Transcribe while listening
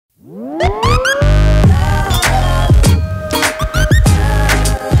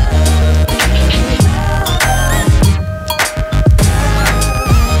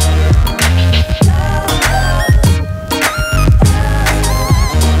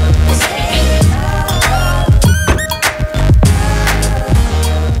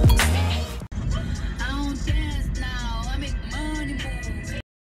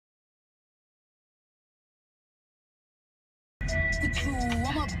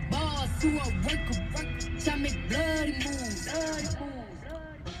You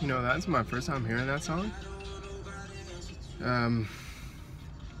know, that's my first time hearing that song.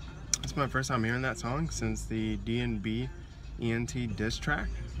 It's my first time hearing that song since the D&B ENT diss track.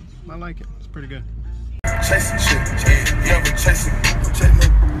 I like it. It's pretty good. Chasing shit, never chasing.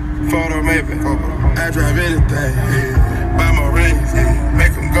 Photo maybe, I drive anything. Buy my rings,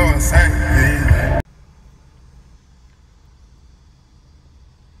 make them go insane.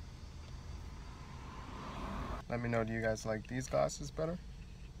 Let me know, do you guys like these glasses better?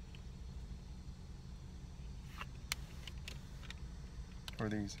 Or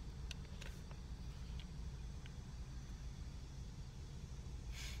these?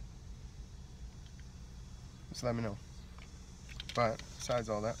 Just let me know. But besides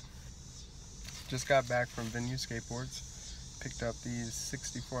all that, just got back from Venue Skateboards. Picked up these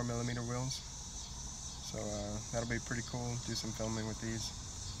 64mm wheels. So that'll be pretty cool. Do some filming with these.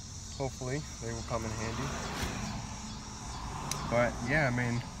 Hopefully they will come in handy. But yeah, I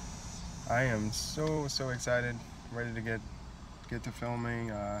mean, I am so excited, ready to get to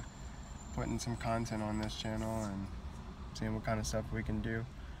filming, putting some content on this channel and seeing what kind of stuff we can do.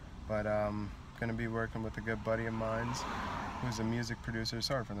 But gonna be working with a good buddy of mine who's a music producer.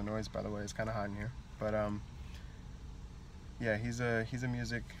 Sorry for the noise, by the way, it's kind of hot in here. But yeah, he's a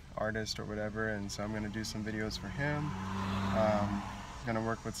music artist or whatever, and so I'm gonna do some videos for him. Gonna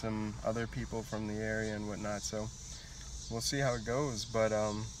work with some other people from the area and whatnot, so we'll see how it goes. But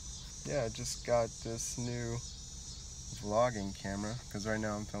yeah, I just got this new vlogging camera because right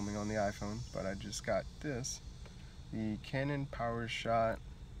now I'm filming on the iPhone, but I just got this, the Canon Powershot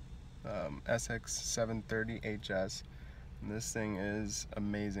SX730 HS, and this thing is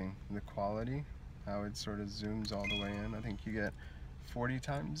amazing. The quality, how it sort of zooms all the way in. I think you get 40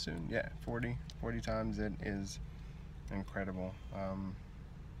 times zoom. Yeah, 40 times. It is incredible.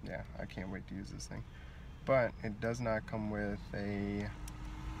 Yeah, I can't wait to use this thing. But it does not come with a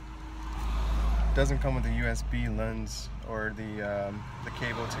USB lens or the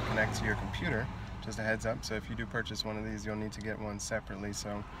cable to connect to your computer. Just a heads up. So if you do purchase one of these, you'll need to get one separately.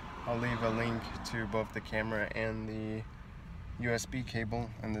 So I'll leave a link to both the camera and the USB cable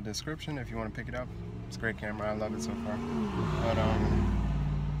in the description if you want to pick it up. It's a great camera. I love it so far. But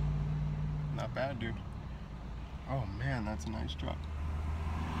not bad, dude. Oh man, that's a nice truck.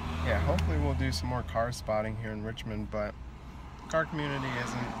 Yeah, hopefully we'll do some more car spotting here in Richmond, but car community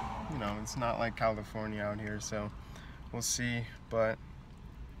isn't, you know, it's not like California out here, so we'll see. But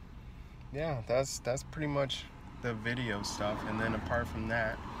yeah, that's pretty much the video stuff. And then apart from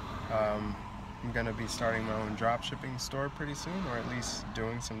that, I'm gonna be starting my own drop shipping store pretty soon, or at least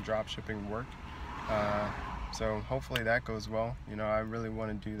doing some drop shipping work. So hopefully that goes well. You know, I really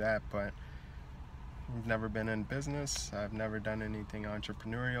want to do that, but I've never been in business. I've never done anything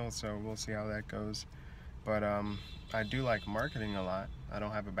entrepreneurial, so we'll see how that goes. But I do like marketing a lot. I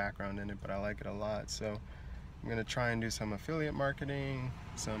don't have a background in it, but I like it a lot. So I'm gonna try and do some affiliate marketing,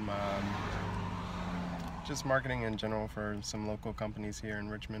 some just marketing in general for some local companies here in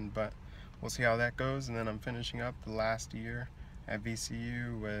Richmond. But we'll see how that goes. And then I'm finishing up the last year at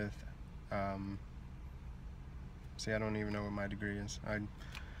VCU with see, I don't even know what my degree is.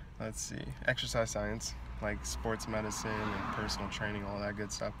 Let's see, exercise science, like sports medicine and personal training, all that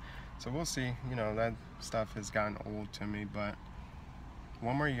good stuff. So we'll see. You know, that stuff has gotten old to me, but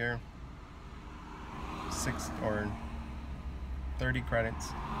one more year, 6 or 30 credits,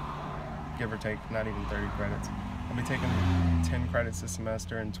 give or take, not even 30 credits. I'll be taking 10 credits this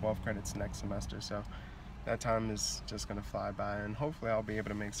semester and 12 credits next semester, so that time is just gonna fly by, and hopefully I'll be able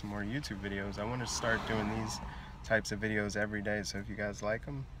to make some more YouTube videos. I want to start doing these types of videos every day, so if you guys like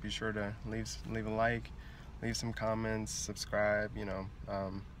them, be sure to leave a like, leave some comments, subscribe. You know,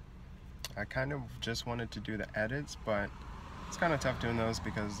 I kind of just wanted to do the edits, but it's kind of tough doing those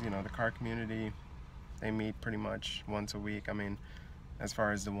because, you know, the car community, they meet pretty much once a week. I mean, as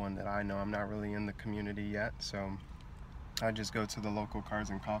far as the one that I know, I'm not really in the community yet, so I just go to the local Cars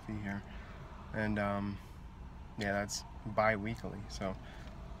and Coffee here, and yeah, that's bi-weekly, so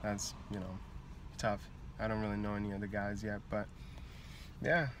that's, you know, tough. I don't really know any of the guys yet, but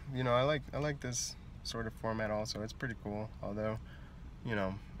yeah, you know, I like this sort of format also. It's pretty cool, although, you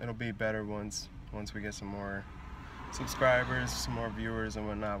know, it'll be better once we get some more subscribers, some more viewers and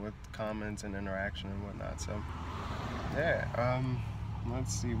whatnot, with comments and interaction and whatnot. So yeah,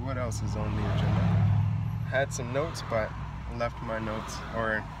 let's see what else is on the agenda. Had some notes, but left my notes,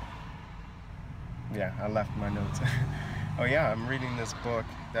 or yeah, I left my notes. Oh yeah, I'm reading this book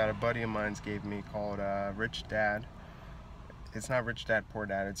that a buddy of mine gave me called Rich Dad. It's not Rich Dad Poor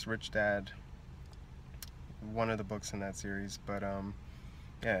Dad, it's Rich Dad, one of the books in that series. But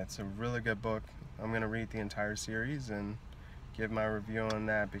yeah, it's a really good book. I'm gonna read the entire series and give my review on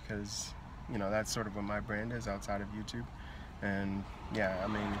that, because you know that's sort of what my brand is outside of YouTube. And yeah, I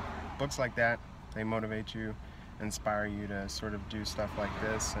mean, books like that, they motivate you, inspire you to sort of do stuff like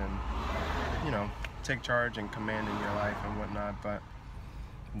this and, you know, take charge and command in your life and whatnot. But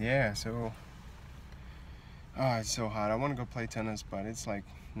yeah, so it's so hot. I want to go play tennis, but it's like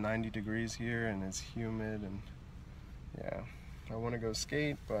 90 degrees here and it's humid, and yeah, I want to go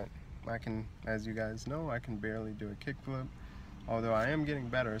skate, but I can, as you guys know, I can barely do a kickflip. Although I am getting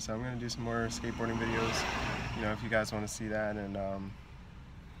better, so I'm going to do some more skateboarding videos, you know, if you guys want to see that. And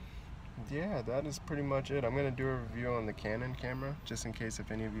yeah, that is pretty much it. I'm going to do a review on the Canon camera, just in case if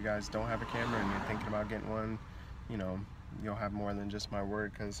any of you guys don't have a camera and you're thinking about getting one, you know, you'll have more than just my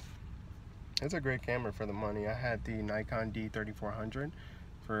word, because it's a great camera for the money. I had the Nikon D3400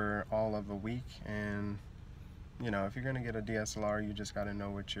 for all of a week, and you know, if you're going to get a DSLR, you just got to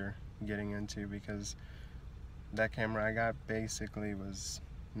know what you're getting into, because that camera I got basically was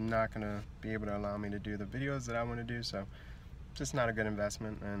not going to be able to allow me to do the videos that I want to do. So just not a good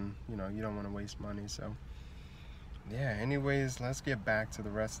investment, and you know, you don't want to waste money. So yeah, anyways, let's get back to the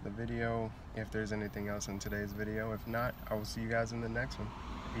rest of the video, if there's anything else in today's video. If not, I will see you guys in the next one.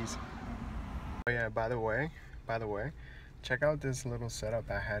 Peace. Oh yeah, by the way, check out this little setup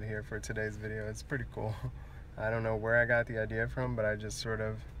I had here for today's video. It's pretty cool. I don't know where I got the idea from, but I just sort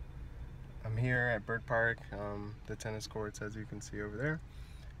of, I'm here at Bird Park, the tennis courts, as you can see over there.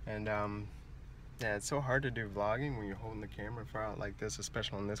 And yeah, it's so hard to do vlogging when you're holding the camera far out like this,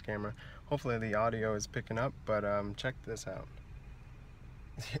 especially on this camera. Hopefully the audio is picking up, but check this out.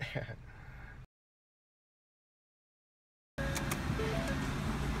 Yeah.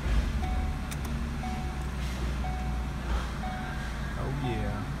 Oh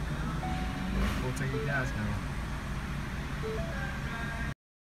yeah. We'll take a gas now.